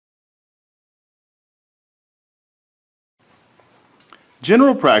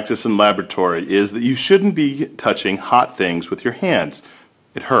General practice in laboratory is that you shouldn't be touching hot things with your hands.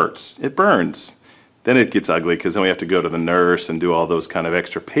 It hurts. It burns. Then it gets ugly because then we have to go to the nurse and do all those kind of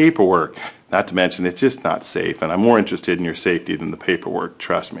extra paperwork. Not to mention it's just not safe, and I'm more interested in your safety than the paperwork,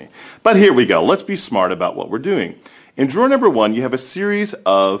 trust me. But here we go. Let's be smart about what we're doing. In drawer number 1, you have a series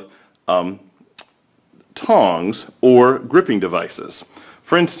of tongs or gripping devices.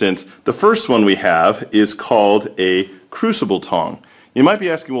 For instance, the first one we have is called a crucible tong. You might be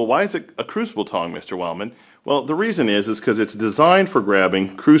asking, well, why is it a crucible tong, Mr. Wellman? Well, the reason is because it's designed for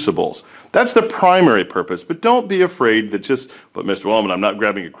grabbing crucibles. That's the primary purpose, but don't be afraid that but Mr. Wellman, I'm not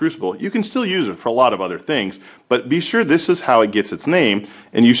grabbing a crucible. You can still use it for a lot of other things, but be sure this is how it gets its name,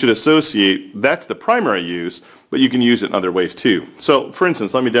 and you should associate, that's the primary use, but you can use it in other ways too. So, for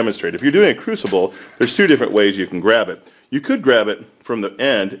instance, let me demonstrate. If you're doing a crucible, there's 2 different ways you can grab it. You could grab it from the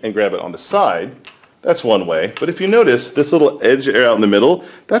end and grab it on the side. That's one way, but if you notice this little edge out in the middle,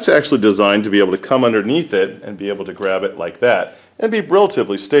 that's actually designed to be able to come underneath it and be able to grab it like that and be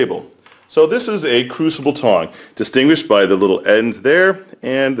relatively stable. So this is a crucible tong, distinguished by the little ends there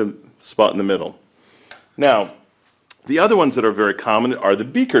and the spot in the middle. Now, the other ones that are very common are the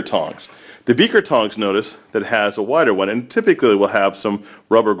beaker tongs. The beaker tongs, notice, that has a wider one and typically will have some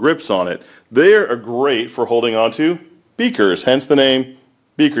rubber grips on it. They are great for holding onto beakers, hence the name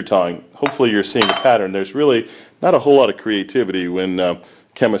beaker tong. Hopefully you're seeing a pattern. There's really not a whole lot of creativity when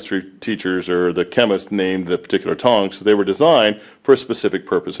chemistry teachers or the chemist named the particular tongs. They were designed for a specific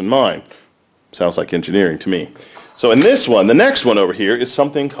purpose in mind. Sounds like engineering to me. So in this one, the next one over here is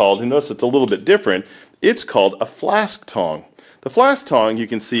something called, you notice it's a little bit different, it's called a flask tong. The flask tong, you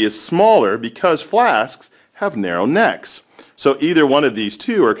can see, is smaller because flasks have narrow necks. So either one of these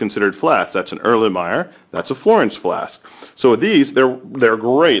 2 are considered flasks. That's an Erlenmeyer, that's a Florence flask. So with these, they're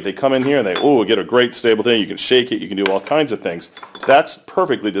great. They come in here and they get a great stable thing. You can shake it, you can do all kinds of things. That's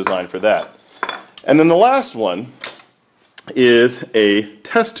perfectly designed for that. And then the last one is a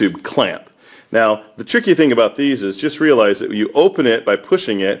test tube clamp. Now, the tricky thing about these is just realize that you open it by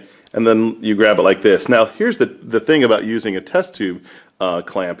pushing it and then you grab it like this. Now, here's the thing about using a test tube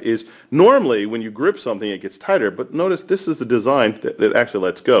clamp is normally when you grip something it gets tighter, but notice this is the design that actually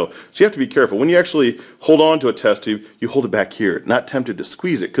lets go. So you have to be careful. When you actually hold on to a test tube, you hold it back here, not tempted to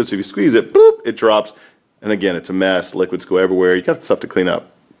squeeze it, because if you squeeze it, boop, it drops, and again, it's a mess. Liquids go everywhere. You got stuff to clean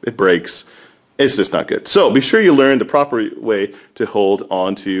up. It breaks. It's just not good. So be sure you learn the proper way to hold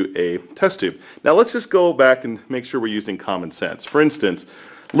onto a test tube. Now let's just go back and make sure we're using common sense. For instance,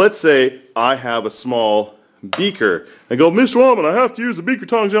 let's say I have a small beaker and go, Mr. Wellman, I have to use the beaker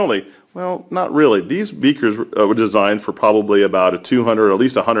tongs only. Well, not really. These beakers were designed for probably about a 200 or at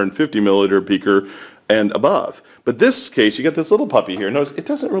least 150 milliliter beaker and above. But this case, you get this little puppy here. Notice it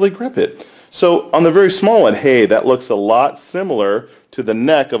doesn't really grip it. So on the very small one, hey, that looks a lot similar to the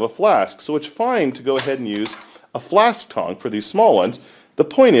neck of a flask. So it's fine to go ahead and use a flask tong for these small ones. The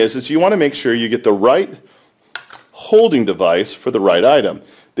point is you want to make sure you get the right holding device for the right item.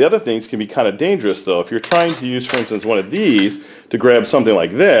 The other things can be kind of dangerous though. If you're trying to use, for instance, one of these to grab something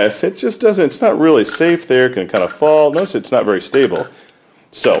like this, it just doesn't, it's not really safe there, it can kind of fall. Notice it's not very stable.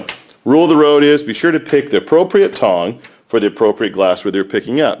 So, rule of the road is be sure to pick the appropriate tong for the appropriate glassware you're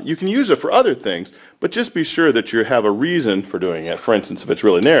picking up. You can use it for other things, but just be sure that you have a reason for doing it. For instance, if it's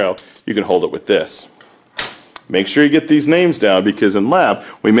really narrow, you can hold it with this. Make sure you get these names down because in lab,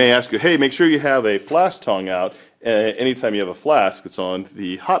 we may ask you, hey, make sure you have a flask tong out. Anytime you have a flask, it's on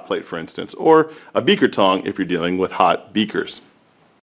the hot plate, for instance, or a beaker tong if you're dealing with hot beakers.